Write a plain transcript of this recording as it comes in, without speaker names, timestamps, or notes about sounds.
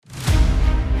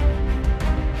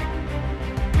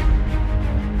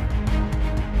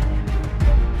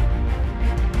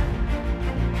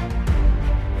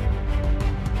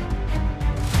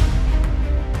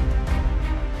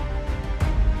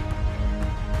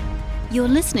You're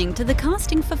listening to the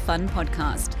Casting for Fun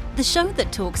podcast, the show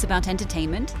that talks about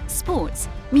entertainment, sports,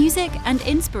 music, and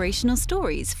inspirational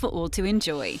stories for all to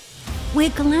enjoy. We're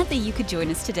glad that you could join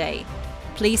us today.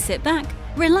 Please sit back,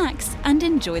 relax, and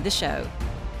enjoy the show.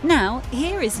 Now,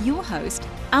 here is your host,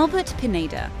 Albert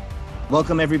Pineda.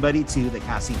 Welcome, everybody, to the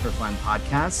Casting for Fun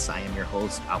podcast. I am your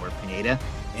host, Albert Pineda,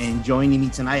 and joining me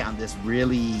tonight on this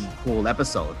really cool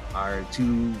episode are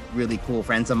two really cool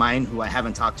friends of mine who I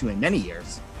haven't talked to in many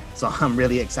years. So I'm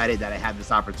really excited that I have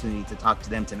this opportunity to talk to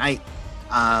them tonight.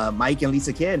 Mike and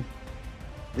Lisa Kidd.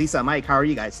 Lisa, Mike, how are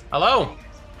you guys? Hello.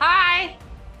 Hi.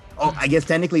 Oh, I guess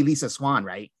technically Lisa Swan,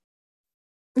 right?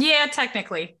 Yeah,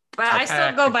 technically, but I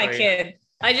still go by Kidd.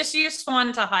 I just use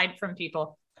Swan to hide from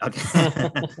people. Okay.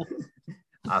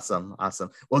 Awesome.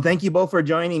 Well, thank you both for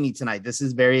joining me tonight. This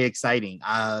is very exciting.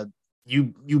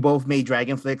 You both made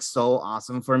Dragonflix so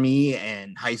awesome for me,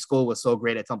 and high school was so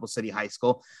great at Temple City High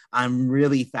School. I'm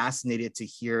really fascinated to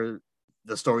hear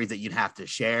the stories that you'd have to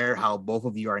share, how both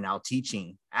of you are now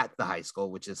teaching at the high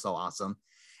school, which is so awesome.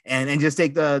 And just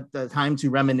take the time to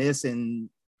reminisce and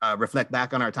reflect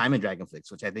back on our time in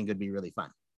Dragonflix, which I think would be really fun.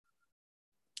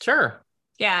 Sure.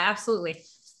 Yeah, absolutely.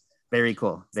 Very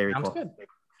cool. Very Sounds cool. Good.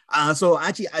 So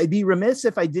actually, I'd be remiss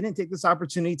if I didn't take this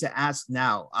opportunity to ask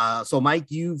now. So Mike,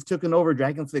 you've taken over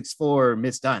Dragonflix for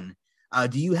Miss Dunn.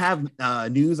 Do you have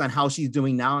news on how she's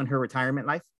doing now in her retirement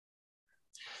life?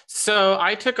 So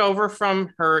I took over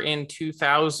from her in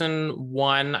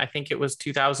 2001. I think it was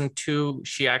 2002.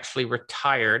 She actually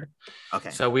retired. Okay.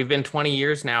 So we've been 20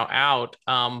 years now out.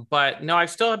 But no, I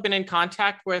still have been in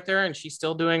contact with her, and she's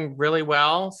still doing really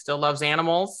well. Still loves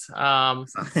animals, and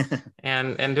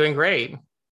doing great.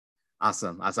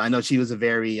 Awesome. I know she was a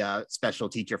very special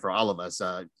teacher for all of us,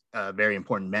 a very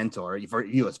important mentor for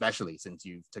you, especially since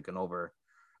you've taken over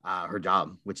her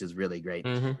job, which is really great.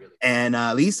 Mm-hmm.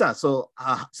 And Lisa, so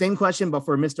same question, but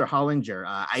for Mr. Hollinger.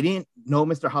 I didn't know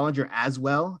Mr. Hollinger as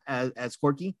well as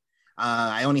Corky.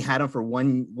 I only had him for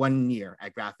one year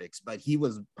at graphics, but he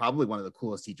was probably one of the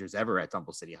coolest teachers ever at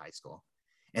Temple City High School.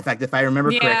 In fact, if I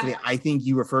remember correctly, I think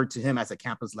you referred to him as a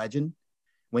campus legend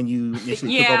when you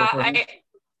initially took over for him.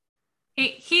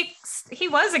 He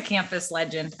was a campus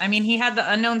legend. I mean, he had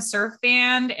the Unknown Surf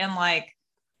Band and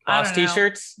Boss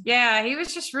t-shirts. Yeah, he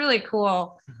was just really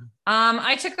cool.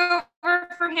 I took over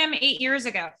for him 8 years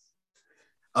ago.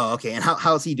 Oh, okay. And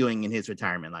how's he doing in his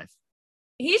retirement life?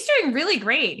 He's doing really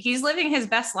great. He's living his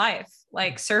best life,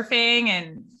 like surfing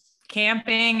and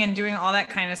camping and doing all that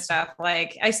kind of stuff.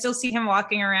 Like, I still see him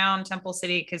walking around Temple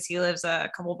City because he lives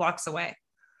a couple blocks away.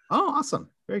 Oh, awesome.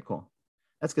 Very cool.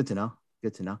 That's good to know.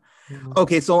 Good to know.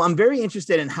 Okay, so I'm very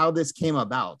interested in how this came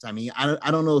about. I mean, I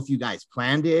don't know if you guys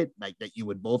planned it, like that you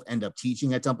would both end up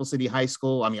teaching at Temple City High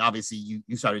School. I mean, obviously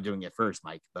you started doing it first,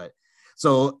 Mike, but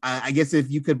so I guess if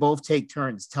you could both take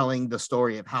turns telling the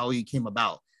story of how you came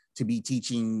about to be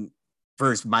teaching,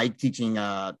 first Mike teaching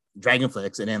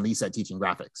Dragonflix and then Lisa teaching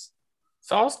graphics.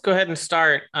 So I'll go ahead and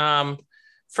start.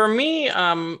 For me,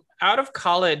 out of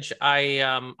college, I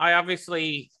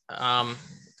obviously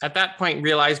at that point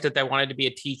realized that I wanted to be a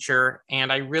teacher,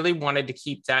 and I really wanted to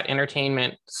keep that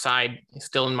entertainment side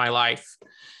still in my life.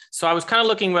 So I was kind of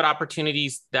looking at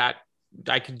opportunities that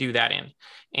I could do that in.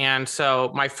 And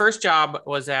so my first job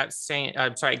was at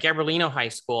Gabrielino High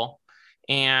School.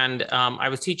 And I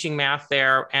was teaching math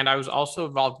there, and I was also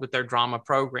involved with their drama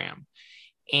program.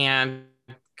 And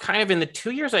kind of in the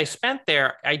 2 years I spent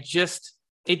there,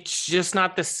 it's just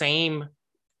not the same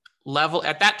level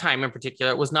at that time. In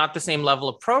particular, it was not the same level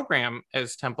of program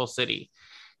as Temple City.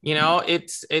 You know,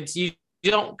 it's you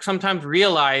don't sometimes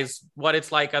realize what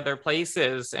it's like other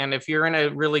places. And if you're in a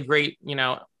really great,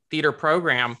 theater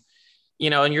program,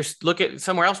 and you're looking at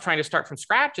somewhere else trying to start from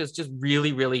scratch, is just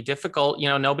really, really difficult.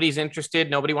 Nobody's interested.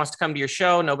 Nobody wants to come to your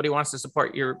show. Nobody wants to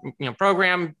support your,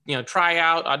 program, try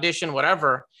out, audition,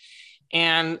 whatever.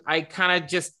 And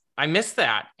I missed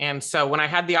that. And so when I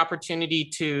had the opportunity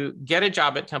to get a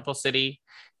job at Temple City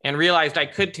and realized I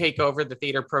could take over the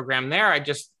theater program there,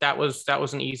 that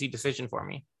was an easy decision for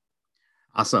me.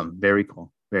 Awesome. Very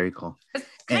cool. Very cool. It's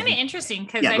kind of interesting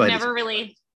because I've never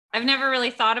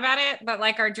really thought about it, but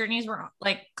our journeys were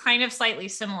kind of slightly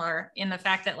similar in the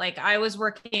fact that I was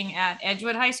working at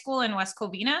Edgewood High School in West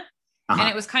Covina. And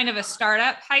it was kind of a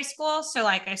startup high school. So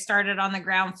I started on the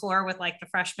ground floor with the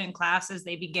freshman class as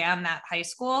they began that high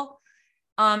school.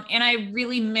 And I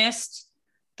really missed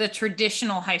the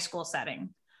traditional high school setting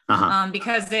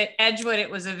because at Edgewood,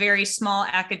 it was a very small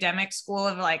academic school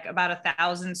of about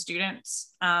 1,000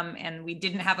 students. And we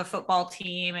didn't have a football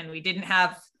team, and we didn't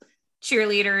have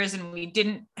cheerleaders, and we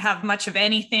didn't have much of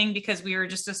anything because we were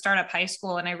just a startup high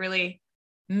school. And I really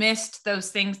missed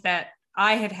those things that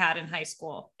I had in high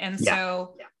school. And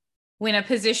so when a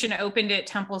position opened at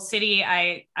Temple City,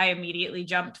 I immediately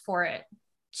jumped for it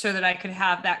so that I could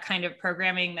have that kind of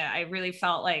programming that I really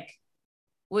felt like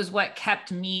was what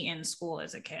kept me in school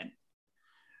as a kid.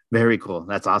 Very cool.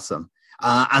 That's awesome.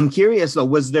 I'm curious though,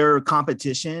 was there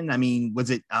competition? I mean,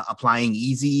 was it applying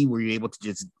easy? Were you able to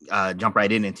just jump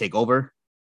right in and take over?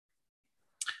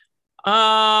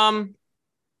 I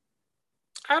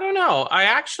don't know.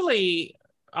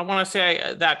 I want to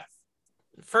say that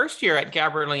first year at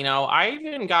Gabrielino, I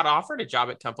even got offered a job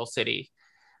at Temple City.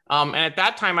 And at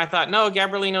that time I thought, no,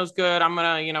 Gabrielino's good. I'm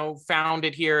going to, found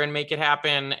it here and make it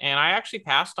happen. And I actually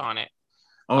passed on it.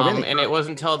 Oh, really? And it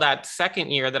wasn't until that second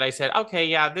year that I said, okay,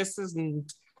 yeah,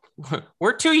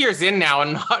 we're 2 years in now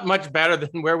and not much better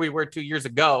than where we were 2 years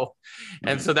ago.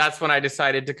 And so that's when I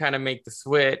decided to kind of make the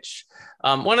switch.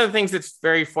 One of the things that's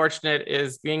very fortunate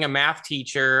is being a math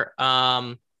teacher.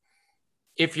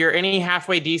 If you're any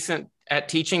halfway decent at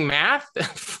teaching math,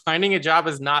 finding a job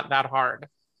is not that hard.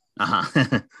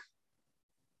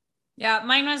 Yeah,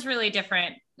 mine was really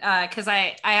different because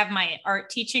I have my art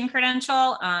teaching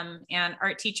credential, and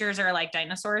art teachers are like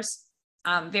dinosaurs.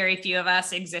 Very few of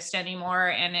us exist anymore.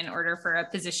 And in order for a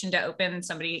position to open,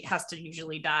 somebody has to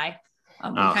usually die.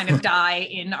 We kind of die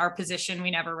in our position. We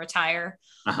never retire.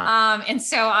 And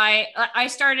so I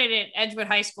started at Edgewood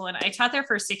High School, and I taught there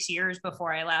for 6 years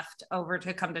before I left over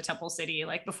to come to Temple City,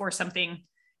 like before something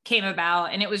came about.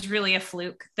 And it was really a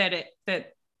fluke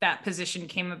that position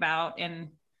came about. And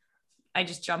I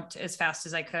just jumped as fast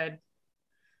as I could.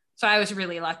 So I was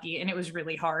really lucky, and it was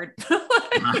really hard.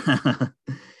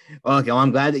 Okay, well,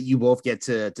 I'm glad that you both get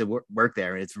to work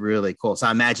there. It's really cool. So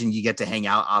I imagine you get to hang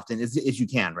out often as you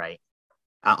can, right?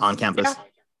 On campus.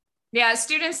 Yeah,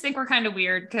 students think we're kind of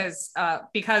weird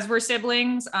because we're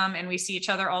siblings, and we see each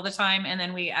other all the time, and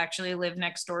then we actually live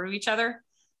next door to each other.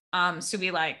 So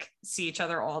we like see each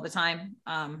other all the time.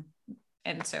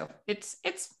 And so it's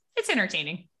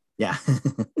entertaining. Yeah.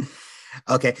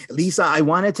 Okay, Lisa, I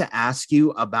wanted to ask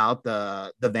you about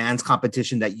the Vans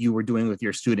competition that you were doing with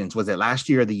your students. Was it last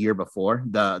year or the year before?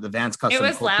 The Vans custom. It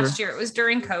was culture? last year. It was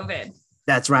during COVID.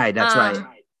 That's right.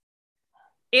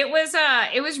 It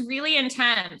was really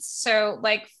intense. So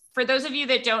like, for those of you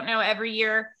that don't know, every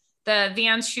year the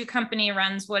Vans Shoe Company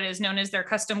runs what is known as their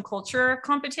custom culture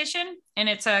competition. And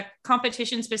it's a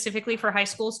competition specifically for high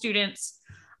school students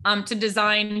to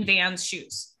design Vans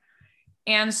shoes.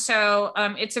 And so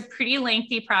it's a pretty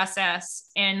lengthy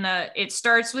process, and it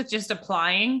starts with just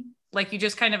applying. Like, you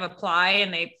just kind of apply,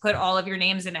 and they put all of your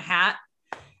names in a hat,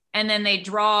 and then they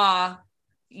draw,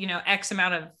 X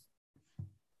amount of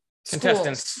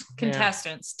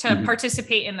contestants to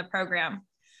participate in the program.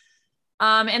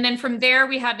 And then from there,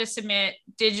 we had to submit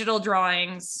digital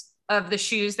drawings of the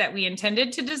shoes that we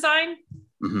intended to design.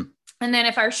 And then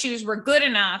if our shoes were good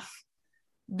enough,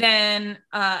 then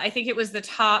I think it was the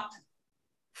top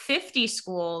 50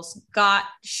 schools got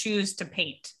shoes to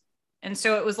paint. And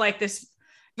so it was like this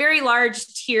very large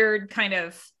tiered kind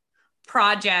of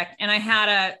project. And I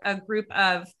had a group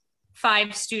of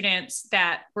 5 students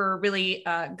that were really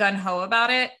gung-ho about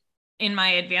it in my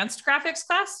advanced graphics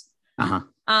class.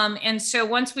 And so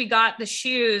once we got the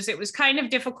shoes, it was kind of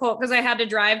difficult because I had to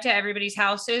drive to everybody's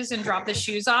houses and drop the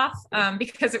shoes off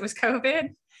because it was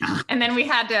COVID. And then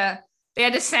they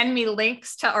had to send me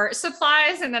links to art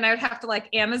supplies, and then I would have to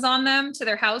like Amazon them to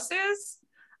their houses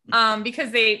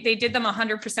because they did them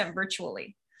 100%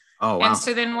 virtually. Oh, wow. And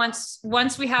so then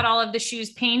once we had all of the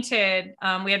shoes painted,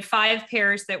 we had 5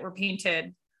 pairs that were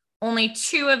painted. Only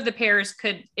 2 of the pairs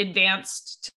could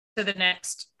advance to the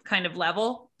next kind of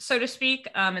level, so to speak.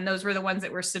 And those were the ones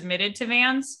that were submitted to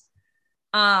Vans.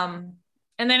 And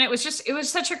then it was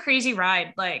such a crazy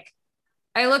ride. Like,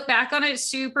 I look back on it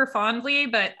super fondly,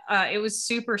 but it was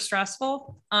super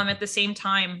stressful at the same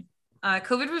time.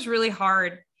 COVID was really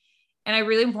hard, and I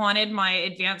really wanted my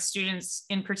advanced students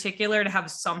in particular to have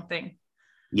something.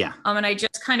 Yeah. And I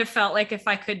just kind of felt like if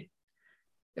I could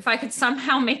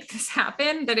somehow make this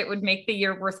happen, that it would make the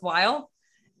year worthwhile,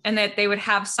 and that they would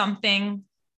have something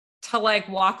to like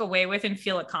walk away with and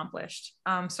feel accomplished.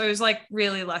 So I was like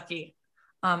really lucky.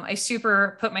 I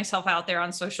super put myself out there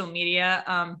on social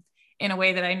media in a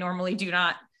way that I normally do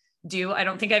not do. I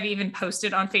don't think I've even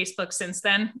posted on Facebook since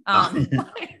then. But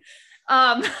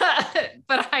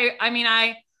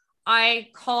I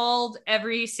called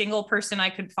every single person I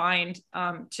could find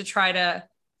to try to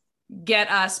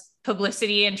get us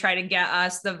publicity and try to get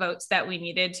us the votes that we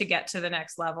needed to get to the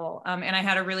next level. And I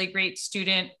had a really great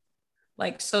student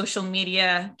like social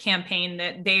media campaign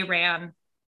that they ran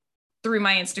through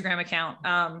my Instagram account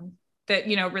that,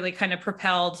 really kind of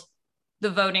propelled the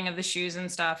voting of the shoes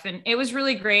and stuff. And it was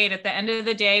really great. At the end of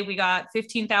the day, we got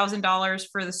 $15,000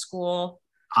 for the school.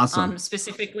 Awesome.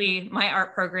 Specifically my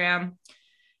art program.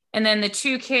 And then the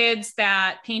two kids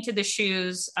that painted the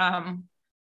shoes, Kathy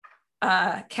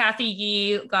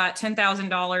Yee got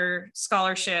 $10,000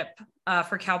 scholarship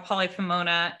for Cal Poly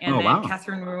Pomona. And then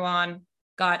Catherine Ruan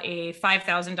got a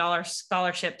 $5,000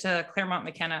 scholarship to Claremont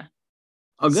McKenna.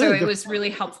 Oh, good. So it was really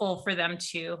helpful for them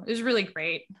too. It was really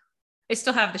great. I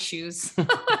still have the shoes.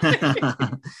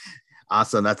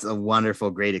 Awesome. That's a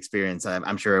wonderful, great experience.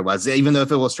 I'm sure it was, even though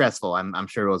if it was stressful, I'm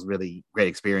sure it was really great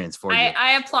experience for you.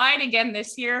 I applied again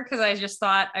this year because I just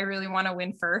thought I really want to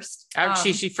win first.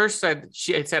 She first said,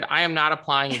 I am not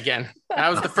applying again. That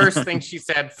was the first thing she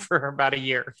said for about a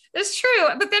year. It's true.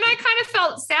 But then I kind of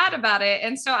felt sad about it.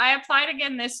 And so I applied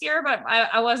again this year, but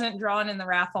I wasn't drawn in the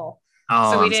raffle.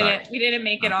 Oh, so we didn't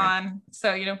make it on.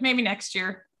 So, maybe next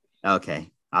year. Okay.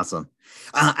 Awesome.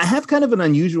 I have kind of an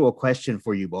unusual question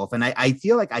for you both. And I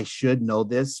feel like I should know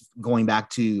this going back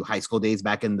to high school days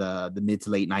back in the mid to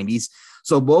late 90s.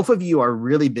 So both of you are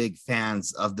really big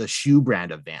fans of the shoe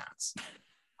brand of Vans.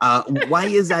 Why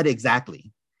is that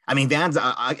exactly? I mean, Vans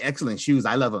are excellent shoes.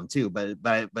 I love them too. But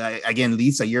again,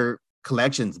 Lisa, your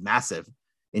collection's massive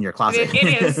in your closet.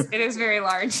 It is very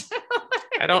large.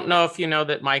 I don't know if you know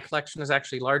that my collection is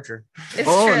actually larger. It's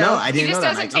true. No, I didn't know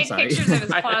that. He just doesn't take pictures of his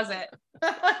closet.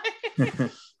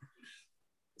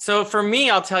 So for me,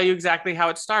 I'll tell you exactly how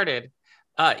it started.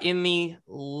 In the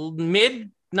mid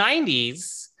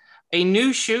 90s, a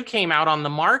new shoe came out on the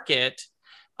market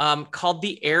called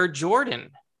the Air Jordan.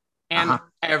 And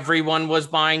everyone was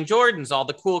buying Jordans. All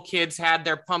the cool kids had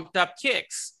their pumped up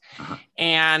kicks.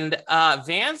 And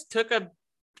Vans took a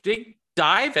big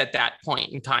dive at that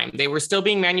point in time. They were still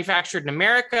being manufactured in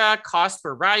America. Costs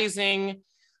were rising.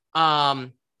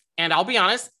 And I'll be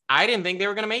honest, I didn't think they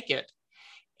were going to make it.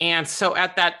 And so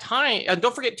at that time, and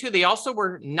don't forget too, they also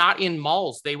were not in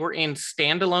malls. They were in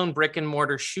standalone brick and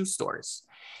mortar shoe stores.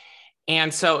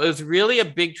 And so it was really a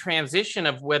big transition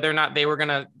of whether or not they were going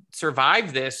to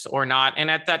survive this or not. And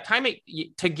at that time,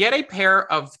 to get a pair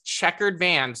of checkered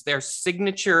Vans, their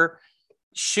signature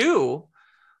shoe,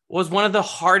 was one of the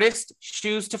hardest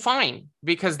shoes to find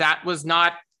because that was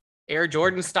not Air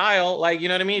Jordan style. Like, you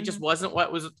know what I mean? It just wasn't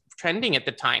what was trending at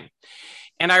the time.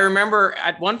 And I remember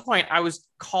at one point I was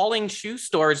calling shoe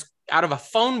stores out of a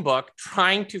phone book,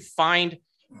 trying to find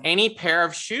any pair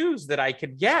of shoes that I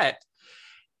could get.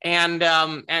 And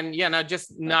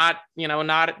just not good.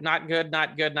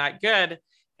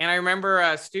 And I remember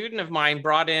a student of mine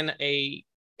brought in a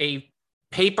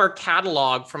paper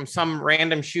catalog from some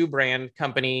random shoe brand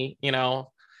company,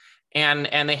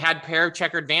 and they had a pair of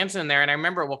checkered Vans in there. And I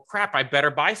remember, well, crap, I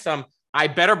better buy some. I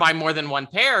better buy more than one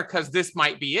pair because this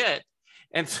might be it.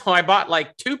 And so I bought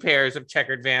like 2 pairs of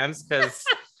checkered Vans because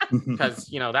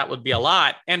that would be a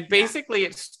lot. And basically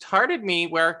it started me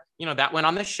where, that went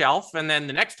on the shelf. And then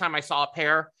the next time I saw a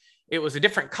pair, it was a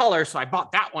different color. So I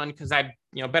bought that one because I,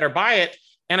 better buy it.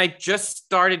 And I just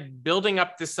started building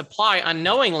up this supply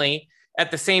unknowingly.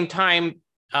 At the same time,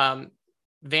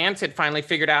 Vans had finally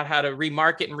figured out how to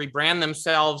remarket and rebrand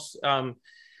themselves.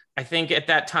 I think at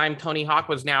that time, Tony Hawk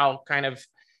was now kind of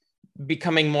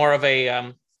becoming more of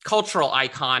a cultural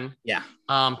icon. Yeah.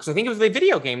 Because I think it was a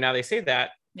video game. Now they say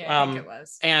that. Yeah, I think it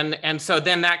was. And so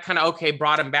then that kind of,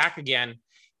 brought them back again.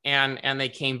 And they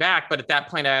came back. But at that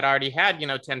point, I had already had,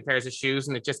 10 pairs of shoes,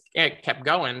 and it kept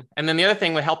going. And then the other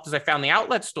thing that helped is I found the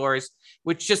outlet stores,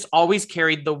 which just always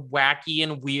carried the wacky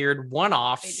and weird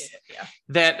one-offs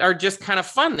that are just kind of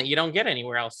fun that you don't get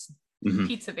anywhere else. Mm-hmm.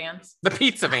 Pizza Vans. The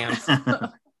Pizza Vans.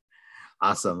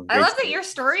 Awesome. I love that your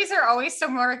stories are always so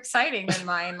more exciting than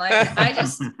mine. Like I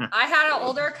had an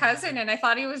older cousin and I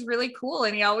thought he was really cool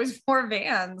and he always wore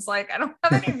Vans. Like I don't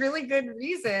have any really good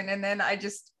reason. And then I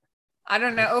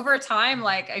don't know, over time,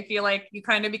 like I feel like you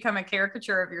kind of become a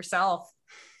caricature of yourself.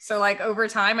 So like over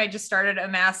time, I just started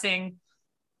amassing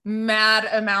mad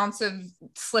amounts of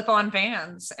slip-on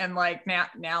Vans. And like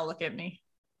now look at me.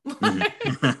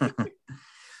 Mm-hmm.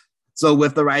 So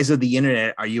with the rise of the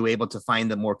internet, are you able to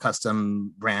find the more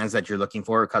custom brands that you're looking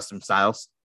for, or custom styles?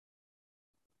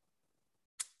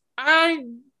 I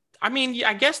mean,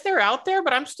 I guess they're out there,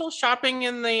 but I'm still shopping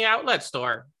in the outlet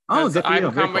store. Oh, good for you.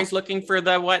 I'm always looking for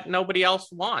what nobody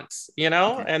else wants,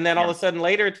 Okay. And then all of a sudden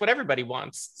later, it's what everybody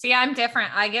wants. See, I'm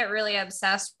different. I get really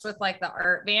obsessed with like the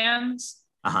art Vans.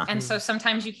 And so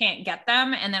sometimes you can't get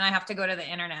them. And then I have to go to the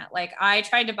internet. Like I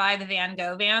tried to buy the Van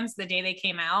Gogh Vans the day they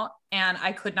came out and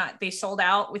I could not, they sold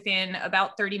out within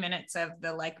about 30 minutes of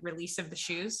the like release of the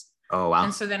shoes. Oh, wow.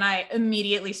 And so then I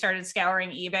immediately started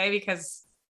scouring eBay because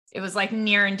it was like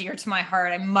near and dear to my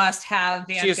heart. I must have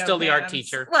Van Gogh. She is still the art vans.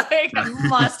 teacher. Like I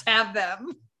must have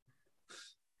them.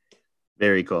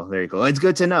 Very cool. Very cool. It's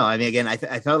good to know. I mean, again, I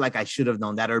felt like I should have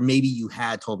known that, or maybe you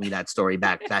had told me that story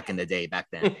back in the day, back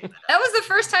then. That was the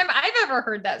first time I've ever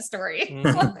heard that story.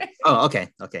 Oh, okay.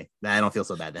 Okay. I don't feel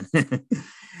so bad then.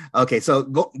 Okay.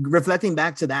 So reflecting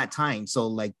back to that time. So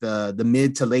like the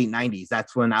mid to late 90s,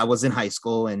 that's when I was in high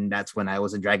school, and that's when I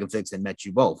was in Dragonflix and met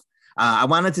you both. I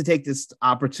wanted to take this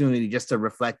opportunity just to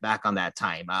reflect back on that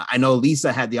time. I know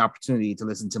Lisa had the opportunity to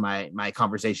listen to my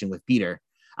conversation with Peter.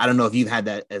 I don't know if you've had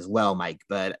that as well, Mike,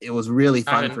 but it was really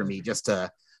fun for me just to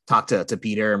talk to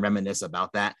Peter and reminisce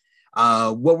about that.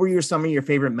 What were some of your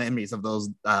favorite memories of those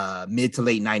mid to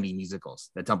late 90s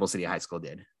musicals that Temple City High School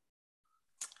did?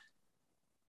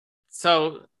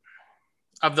 So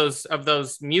of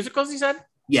those musicals you said?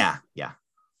 Yeah.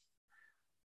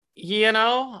 You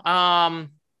know,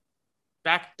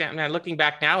 back down, looking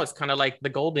back now, it's kind of like the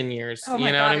golden years. Oh my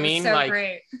you know God, what I mean? So like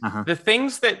great. The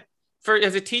things that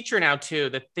as a teacher now too,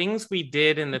 the things we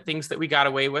did and the things that we got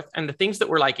away with and the things that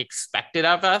were like expected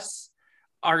of us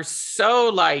are so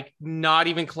like not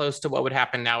even close to what would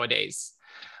happen nowadays.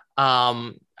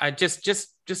 I just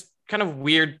kind of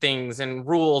weird things and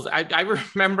rules. I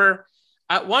remember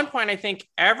at one point, I think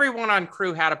everyone on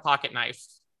crew had a pocket knife.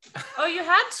 Oh, you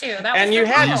had to. And you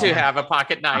had to have a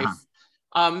pocket knife.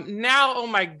 Now, oh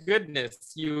my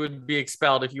goodness, you would be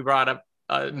expelled if you brought up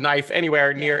a knife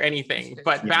anywhere near anything.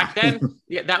 But back then,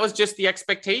 that was just the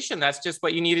expectation. That's just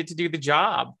what you needed to do the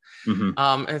job.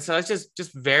 And so it's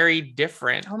just very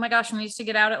different. Oh my gosh, we used to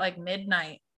get out at like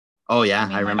midnight. Oh yeah,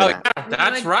 I remember that. Yeah,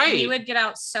 that's right. We would get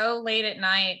out so late at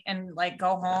night and like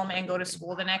go home and go to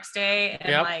school the next day.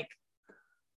 And like,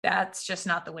 that's just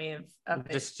not the way of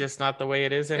it. It's just not the way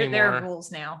it is anymore. There are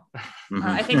rules now.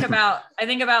 I think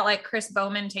about like Chris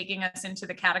Bowman taking us into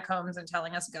the catacombs and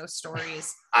telling us ghost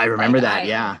stories. I remember that.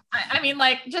 Yeah. I mean,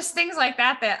 like just things like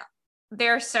that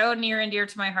they're so near and dear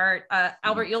to my heart.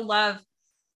 Albert, you'll love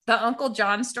the Uncle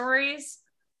John stories.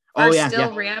 Are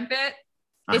still rampant.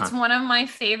 It's one of my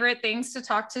favorite things to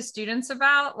talk to students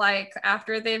about, like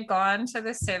after they've gone to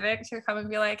the Civic, to come and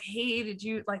be like, hey, did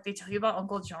you like, they tell you about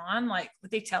Uncle John? Like,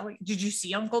 what they tell you, did you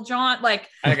see Uncle John? Like,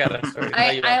 I got a story.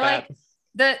 I like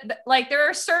the like, there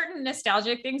are certain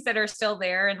nostalgic things that are still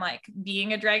there. And like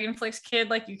being a Dragonflix kid,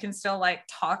 like you can still like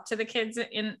talk to the kids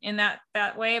in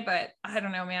that way. But I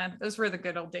don't know, man, those were the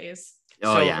good old days.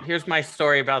 Oh, so here's my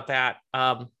story about that.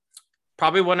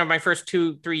 Probably one of my first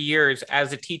 2-3 years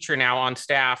as a teacher now on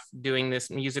staff doing this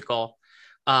musical.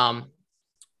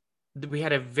 We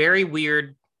had a very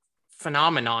weird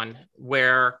phenomenon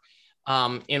where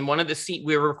in one of the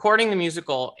we were recording the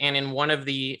musical, and in one of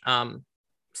the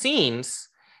scenes,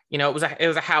 you know, it was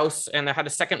a house and it had a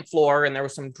second floor and there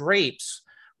was some drapes.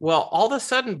 Well, all of a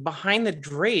sudden behind the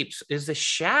drapes is the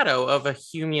shadow of a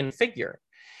human figure.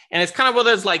 And it's kind of one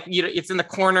of those, like, you know, it's in the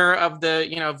corner of the,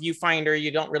 you know, viewfinder.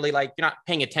 You don't really you're not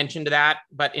paying attention to that.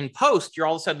 But in post, you're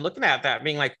all of a sudden looking at that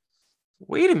being like,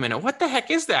 wait a minute, what the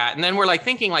heck is that? And then we're like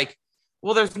thinking like,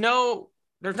 well, there's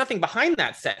nothing behind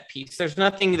that set piece. There's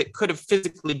nothing that could have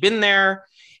physically been there.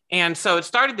 And so it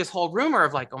started this whole rumor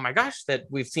of like, oh my gosh, that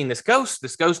we've seen this ghost.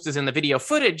 This ghost is in the video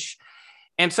footage.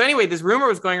 And so anyway, this rumor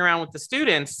was going around with the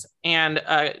students, and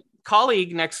a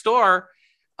colleague next door,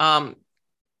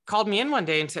 called me in one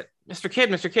day and said, Mr.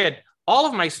 Kidd, all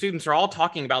of my students are all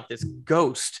talking about this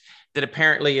ghost that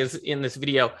apparently is in this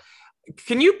video.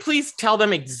 Can you please tell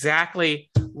them exactly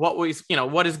what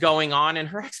is going on? And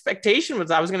her expectation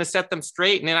was I was going to set them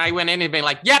straight. And then I went in and been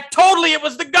like, yeah, totally. It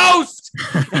was the ghost.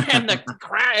 And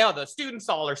the students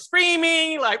all are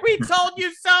screaming like, we told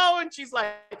you so. And she's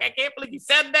like, I can't believe you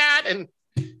said that. And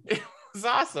it was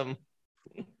awesome.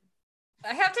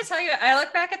 I have to tell you, I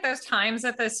look back at those times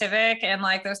at the Civic and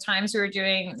like those times we were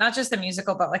doing not just the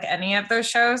musical, but like any of those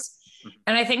shows.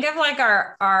 And I think of like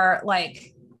our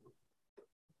like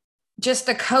just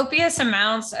the copious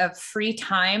amounts of free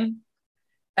time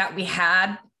that we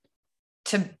had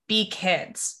to be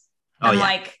kids. And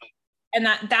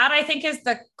that I think is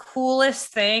the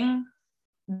coolest thing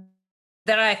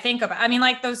that I think about. I mean,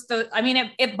 like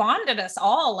it bonded us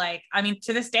all. Like, I mean,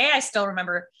 to this day, I still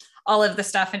remember all of the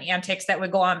stuff and antics that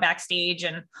would go on backstage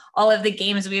and all of the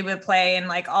games we would play and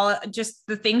like all just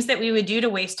the things that we would do to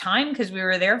waste time because we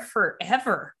were there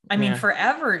forever. I mean,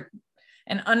 forever,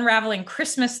 and unraveling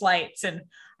Christmas lights. And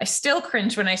I still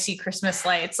cringe when I see Christmas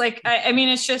lights. Like, I mean,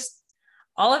 it's just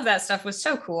all of that stuff was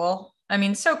so cool. I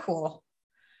mean, so cool.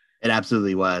 It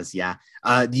absolutely was. Yeah.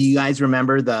 Do you guys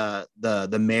remember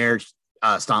the mayor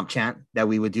stomp chant that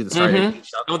we would do the start of each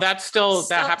show? Oh, that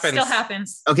happens. Still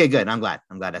happens. Okay, good. I'm glad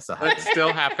that still happens. It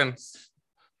still happens.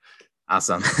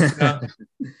 Awesome. Yeah.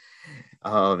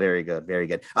 Oh, very good. Very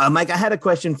good. Mike, I had a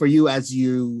question for you as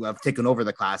you have taken over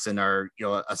the class and are,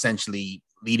 essentially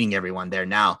leading everyone there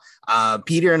now.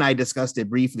 Peter and I discussed it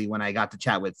briefly when I got to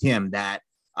chat with him that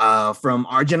from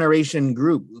our generation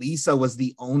group, Lisa was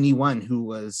the only one who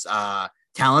was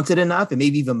talented enough and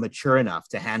maybe even mature enough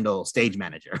to handle stage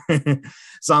manager.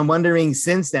 So I'm wondering,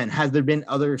 since then, has there been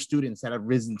other students that have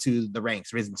risen to the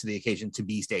ranks, risen to the occasion to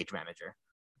be stage manager?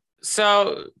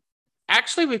 So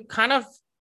actually, we've kind of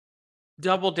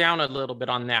doubled down a little bit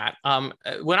on that.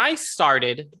 When I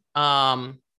started,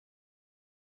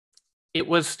 it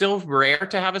was still rare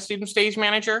to have a student stage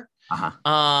manager.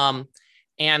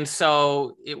 And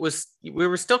so we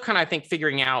were still kind of, I think,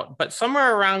 figuring out, but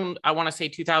somewhere around, I want to say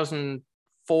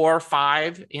 2004,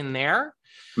 5 in there.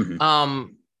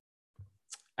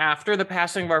 After the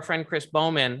passing of our friend Chris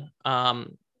Bowman,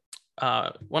 one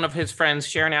of his friends,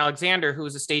 Sharon Alexander, who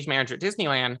was a stage manager at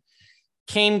Disneyland,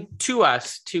 came to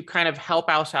us to kind of help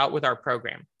us out with our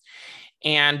program.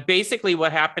 And basically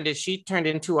what happened is she turned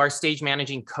into our stage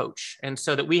managing coach. And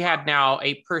so that we had now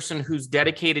a person whose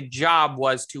dedicated job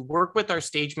was to work with our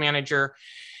stage manager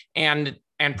and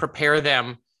prepare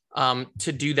them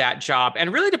to do that job,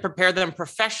 and really to prepare them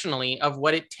professionally of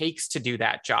what it takes to do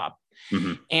that job.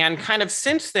 And kind of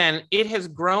since then, it has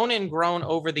grown and grown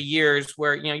over the years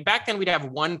where, back then we'd have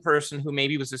one person who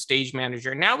maybe was a stage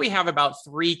manager. Now we have about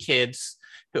 3 kids,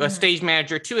 a stage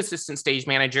manager, 2 assistant stage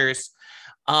managers.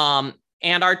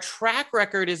 And our track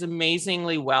record is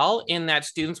amazingly well in that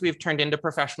students we've turned into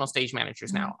professional stage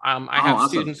managers now. I have awesome.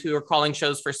 Students who are calling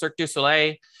shows for Cirque du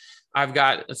Soleil. I've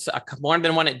got more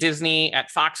than one at Disney, at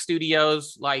Fox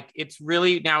Studios. Like, it's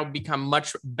really now become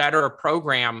much better a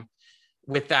program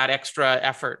with that extra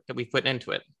effort that we put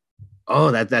into it.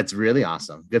 Oh, that's really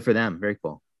awesome. Good for them. Very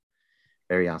cool.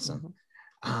 Very awesome.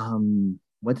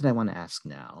 What did I want to ask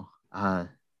now?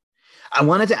 I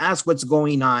wanted to ask what's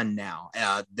going on now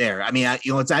there. I mean,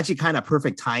 it's actually kind of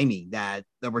perfect timing that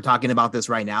we're talking about this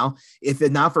right now. If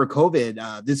it not for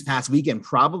COVID, this past weekend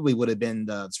probably would have been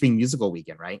the Spring Musical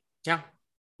weekend, right?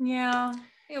 Yeah,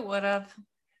 it would have.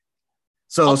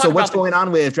 So what's going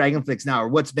on with Dragonflix now, or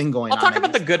what's been going on? I'll talk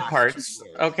about the good parts.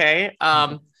 Okay.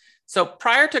 So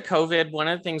prior to COVID, one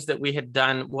of the things that we had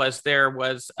done was there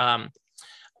was a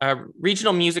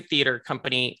regional music theater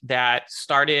company that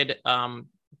started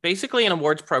basically an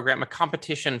awards program, a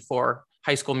competition for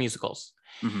high school musicals.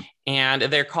 And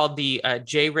they're called the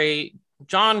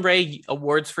John Ray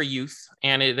Awards for Youth,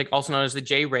 and also known as the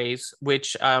J Rays,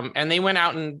 which, and they went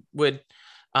out and would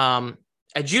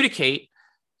adjudicate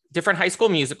different high school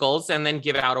musicals and then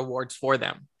give out awards for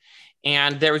them.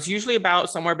 And there was usually about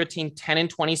somewhere between 10 and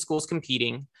 20 schools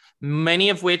competing, many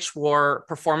of which were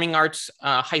performing arts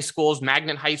high schools,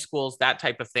 magnet high schools, that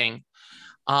type of thing.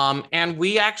 And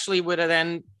we actually would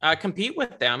then compete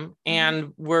with them,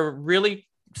 and we're really,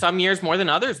 some years more than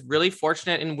others, really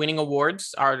fortunate in winning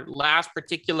awards. Our last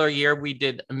particular year, we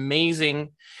did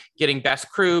amazing, getting best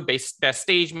crew, best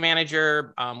stage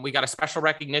manager. We got a special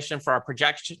recognition for our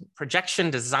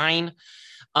projection design.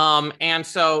 And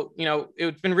so,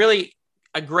 it's been really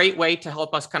a great way to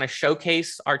help us kind of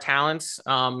showcase our talents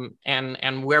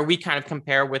and where we kind of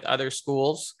compare with other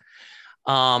schools.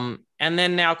 And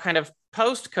then now kind of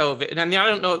post-COVID, and I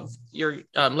don't know if your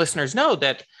listeners know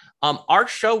that our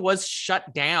show was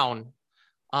shut down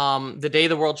the day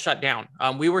the world shut down.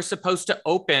 We were supposed to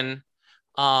open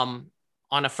on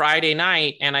a Friday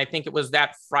night, and I think it was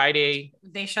that Friday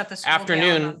they shut the school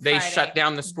afternoon. Down they shut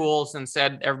down the schools and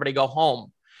said, everybody go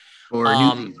home. Or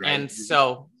Newsies, right? And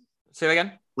so, say that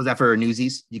again? Was that for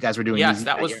Newsies? You guys were doing Yes, Newsies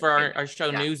that was for our show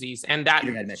Newsies. And that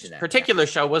particular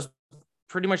show was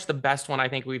pretty much the best one I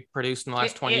think we've produced in the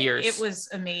last 20 years. It was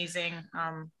amazing.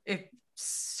 If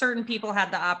certain people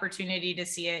had the opportunity to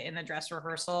see it in the dress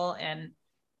rehearsal, and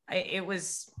it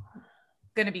was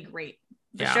going to be great.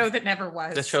 The show that never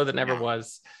was. The show that never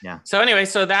was. Yeah. So anyway,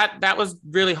 so that was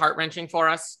really heart-wrenching for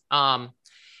us.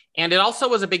 And it also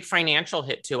was a big financial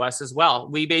hit to us as well.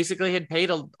 We basically had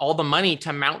paid all the money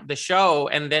to mount the show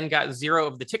and then got zero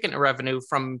of the ticket revenue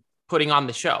from putting on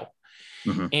the show.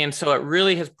 And so it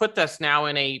really has put us now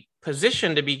in a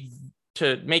position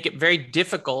to make it very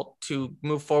difficult to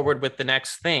move forward with the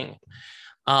next thing.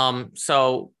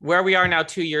 So where we are now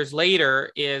 2 years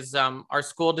later is our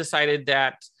school decided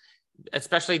that,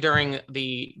 especially during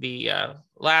the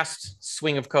last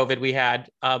swing of COVID we had,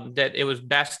 that it was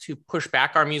best to push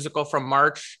back our musical from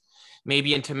March,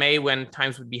 maybe into May when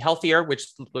times would be healthier, which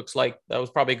looks like that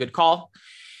was probably a good call.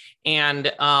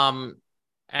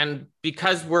 And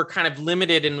because we're kind of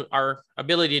limited in our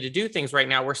ability to do things right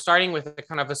now, we're starting with a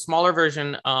kind of a smaller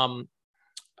version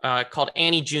called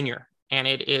Annie Jr. and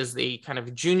it is the kind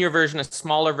of junior version, a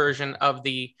smaller version of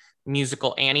the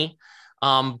musical Annie,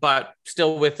 but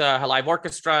still with a live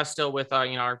orchestra, still with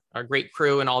our great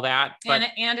crew and all that. But,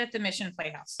 and at the Mission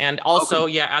Playhouse. And also,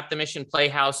 at the Mission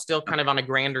Playhouse, still kind of on a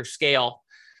grander scale,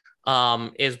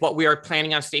 is what we are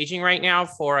planning on staging right now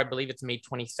for, I believe it's May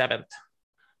 27th.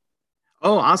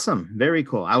 Oh, awesome. Very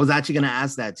cool. I was actually going to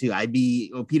ask that too.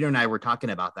 Peter and I were talking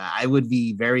about that. I would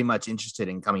be very much interested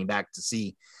in coming back to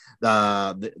see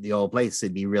the old place.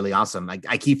 It'd be really awesome.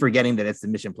 I keep forgetting that it's the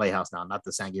Mission Playhouse now, not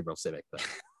the San Gabriel Civic. But.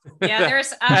 Yeah,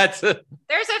 there's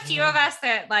a few of us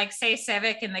that like say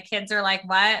Civic and the kids are like,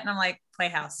 what? And I'm like,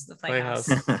 Playhouse, the Playhouse.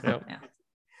 Yep. Yeah.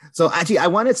 So actually, I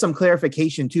wanted some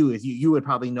clarification too. If you would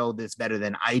probably know this better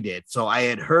than I did. So I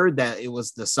had heard that it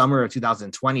was the summer of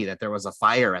 2020 that there was a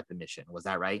fire at the Mission. Was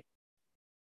that right?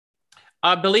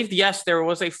 I believe, yes, there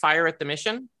was a fire at the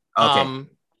Mission. Okay.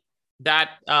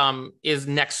 That is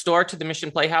next door to the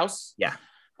Mission Playhouse. Yeah.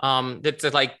 That's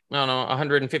like, I don't know,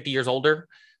 150 years older.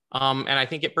 And I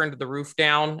think it burned the roof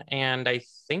down, and I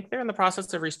think they're in the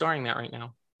process of restoring that right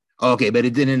now. Okay, but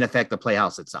it didn't affect the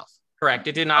Playhouse itself. Correct.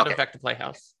 It did not affect the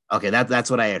Playhouse. Okay,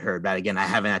 that's what I had heard. But again, I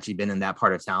haven't actually been in that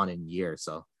part of town in years.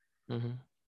 So,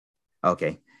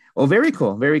 Okay. Well, very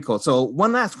cool. Very cool. So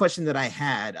one last question that I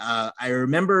had, I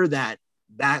remember that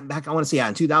back I want to say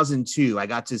in 2002, I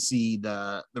got to see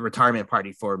the retirement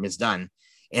party for Miss Dunn.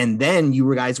 And then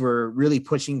you guys were really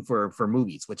pushing for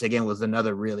movies, which again was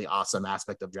another really awesome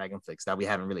aspect of Dragonflix that we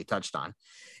haven't really touched on.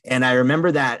 And I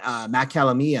remember that Matt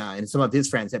Calamia and some of his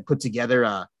friends had put together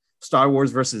a Star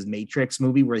Wars versus Matrix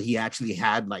movie where he actually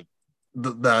had like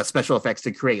the special effects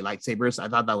to create lightsabers. I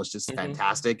thought that was just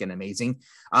fantastic and amazing.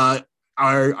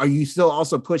 Are you still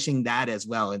also pushing that as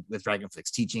well with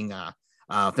Dragonflix, teaching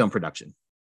film production?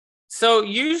 So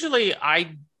usually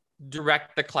I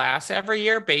direct the class every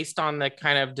year based on the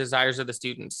kind of desires of the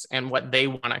students and what they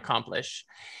want to accomplish.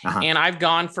 And I've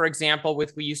gone, for example,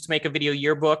 we used to make a video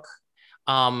yearbook.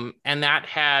 And that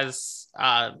has,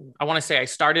 I want to say I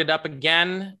started up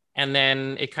again, and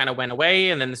then it kind of went away,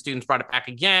 and then the students brought it back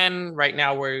again. Right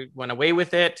now we went away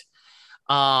with it.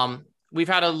 We've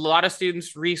had a lot of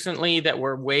students recently that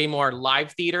were way more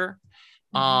live theater.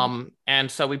 And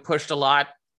so we pushed a lot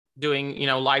doing,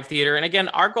 live theater. And again,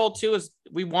 our goal too is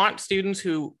we want students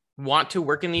who want to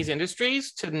work in these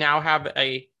industries to now have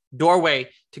a doorway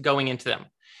to going into them.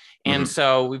 And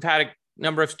so we've had a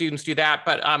number of students do that.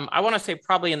 But I want to say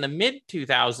probably in the mid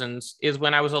 2000s is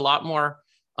when I was a lot more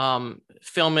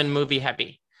film and movie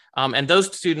heavy. And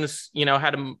those students,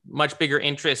 had a much bigger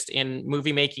interest in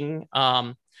movie making.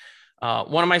 One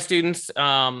of my students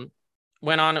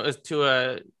went on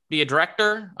to be a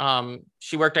director.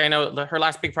 She worked, I know her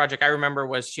last big project I remember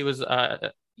was she was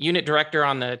a unit director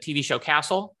on the TV show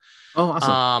Castle. Oh,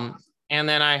 awesome. And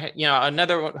then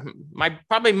another one, my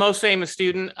probably most famous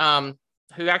student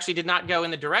who actually did not go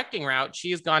in the directing route.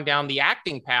 She has gone down the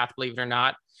acting path, believe it or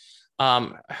not.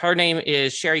 Her name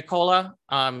is Sherry Cola.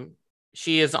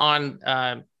 She is on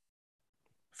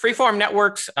Freeform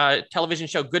Network's television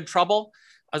show Good Trouble,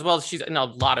 as well as she's in a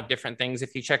lot of different things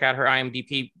if you check out her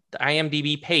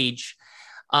IMDb page.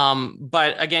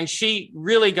 But again, she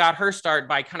really got her start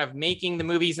by kind of making the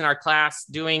movies in our class,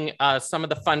 doing some of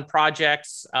the fun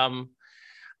projects. And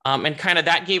kind of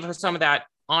that gave her some of that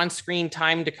on-screen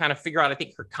time to kind of figure out, I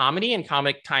think, her comedy and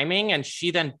comic timing. And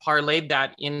she then parlayed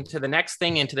that into the next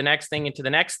thing, into the next thing, into the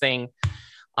next thing,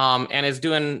 and is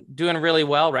doing really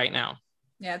well right now.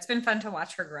 Yeah, it's been fun to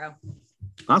watch her grow.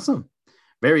 Awesome.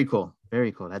 Very cool.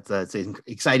 Very cool. That's it's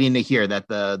exciting to hear that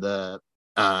the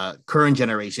current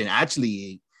generation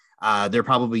actually they're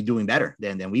probably doing better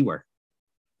than we were,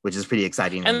 which is pretty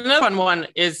exciting. And another fun one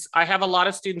is I have a lot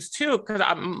of students too, because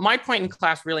my point in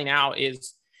class really now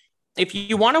is if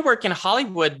you want to work in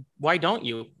Hollywood, why don't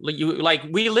you?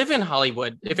 We live in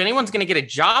Hollywood. If anyone's going to get a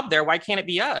job there, why can't it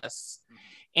be us?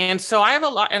 And so I have a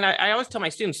lot, and I always tell my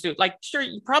students too, sure,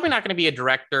 you're probably not going to be a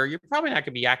director, you're probably not going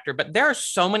to be an actor, but there are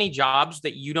so many jobs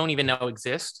that you don't even know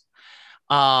exist.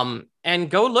 And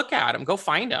go look at them, go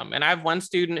find them. And I have one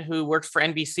student who works for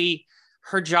NBC.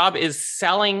 Her job is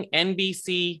selling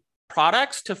NBC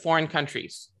products to foreign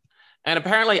countries. And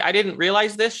apparently I didn't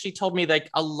realize this. She told me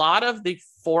a lot of the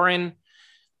foreign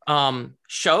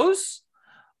shows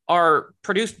are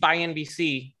produced by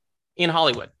NBC in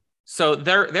Hollywood. So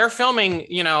they're filming,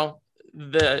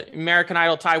 the American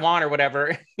Idol Taiwan or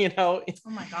whatever, oh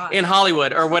my God, in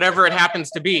Hollywood or whatever it happens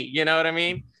to be. You know what I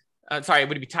mean? Sorry, it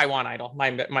would be Taiwan Idol.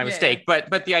 My mistake. But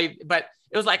it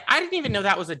was I didn't even know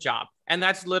that was a job, and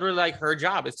that's literally her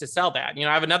job is to sell that.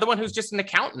 I have another one who's just an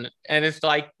accountant, and it's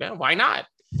why not?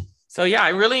 So yeah, I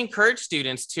really encourage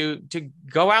students to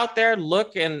go out there,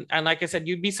 look, and like I said,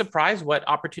 you'd be surprised what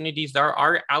opportunities there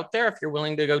are out there if you're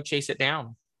willing to go chase it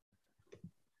down.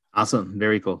 Awesome.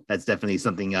 Very cool. That's definitely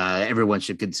something everyone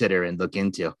should consider and look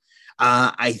into.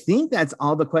 I think that's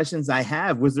all the questions I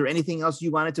have. Was there anything else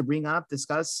you wanted to bring up,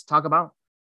 discuss, talk about?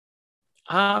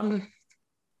 No,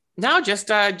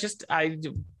 just I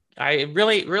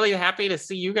really happy to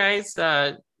see you guys.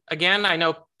 Again, I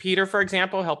know Peter, for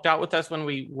example, helped out with us when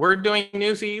we were doing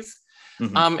Newsies.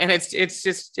 Mm-hmm. And it's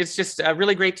just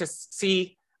really great to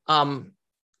see kind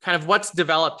of what's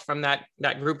developed from that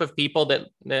group of people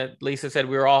that Lisa said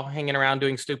we were all hanging around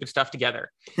doing stupid stuff together.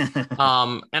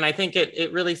 And I think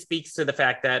it really speaks to the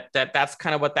fact that that's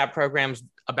kind of what that program's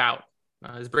about,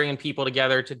 is bringing people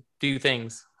together to do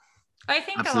things. I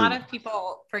think Absolutely. A lot of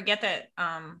people forget that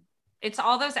it's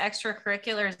all those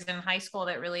extracurriculars in high school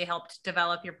that really helped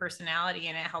develop your personality,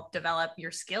 and it helped develop your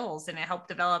skills, and it helped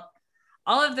develop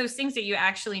all of those things that you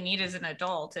actually need as an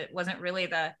adult. It wasn't really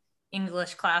the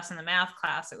English class and the math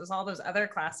class. It was all those other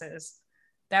classes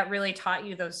that really taught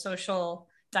you those social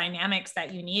dynamics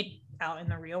that you need out in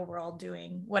the real world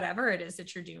doing whatever it is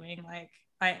that you're doing. Like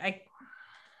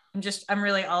I'm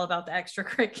really all about the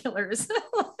extracurriculars.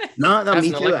 No,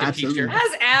 me too. Absolutely.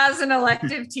 As an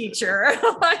elective teacher.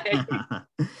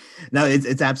 No,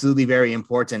 it's absolutely very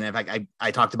important. In fact,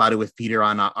 I talked about it with Peter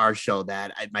on our show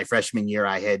that my freshman year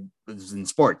I was in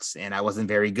sports and I wasn't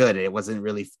very good. It wasn't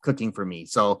really clicking for me.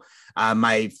 So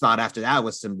my thought after that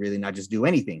was to really not just do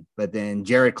anything. But then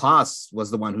Jared Kloss was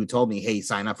the one who told me, hey,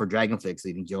 sign up for Dragonflix.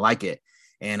 I think you'll like it.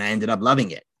 And I ended up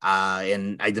loving it.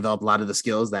 And I developed a lot of the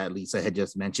skills that Lisa had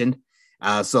just mentioned.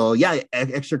 So yeah,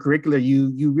 extracurricular,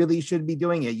 you really should be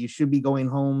doing it. You should be going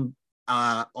home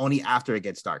only after it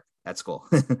gets dark at school.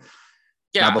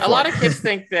 Yeah, a lot of kids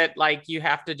think that like you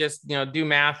have to just, do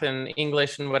math and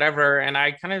English and whatever. And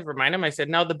I kind of remind them, I said,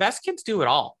 no, the best kids do it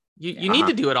all. You need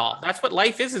to do it all. That's what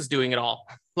life is doing it all.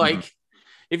 Like,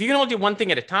 if you can only do one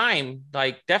thing at a time,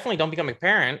 like definitely don't become a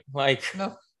parent. Like,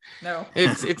 no,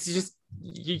 it's just,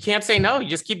 you can't say no. You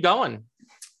just keep going.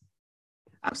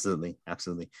 Absolutely.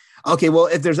 Okay, well,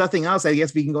 if there's nothing else, I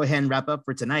guess we can go ahead and wrap up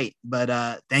for tonight.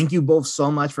 But thank you both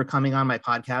so much for coming on my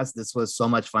podcast. This was so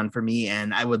much fun for me,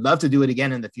 and I would love to do it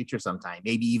again in the future sometime.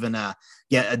 Maybe even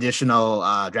get additional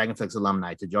Dragonflix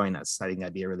alumni to join us. I think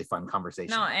that'd be a really fun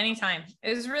conversation. No, anytime.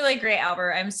 It was really great,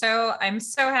 Albert. I'm so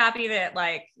happy that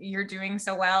like you're doing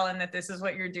so well and that this is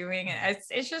what you're doing.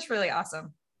 It's just really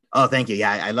awesome. Oh, thank you.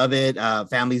 Yeah, I love it.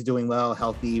 Family's doing well,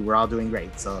 healthy. We're all doing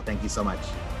great. So thank you so much.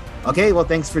 Okay, well,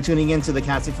 thanks for tuning in to the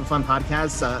Casting for Fun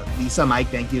podcast. Lisa, Mike,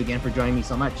 thank you again for joining me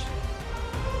so much.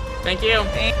 Thank you.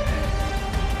 Thanks.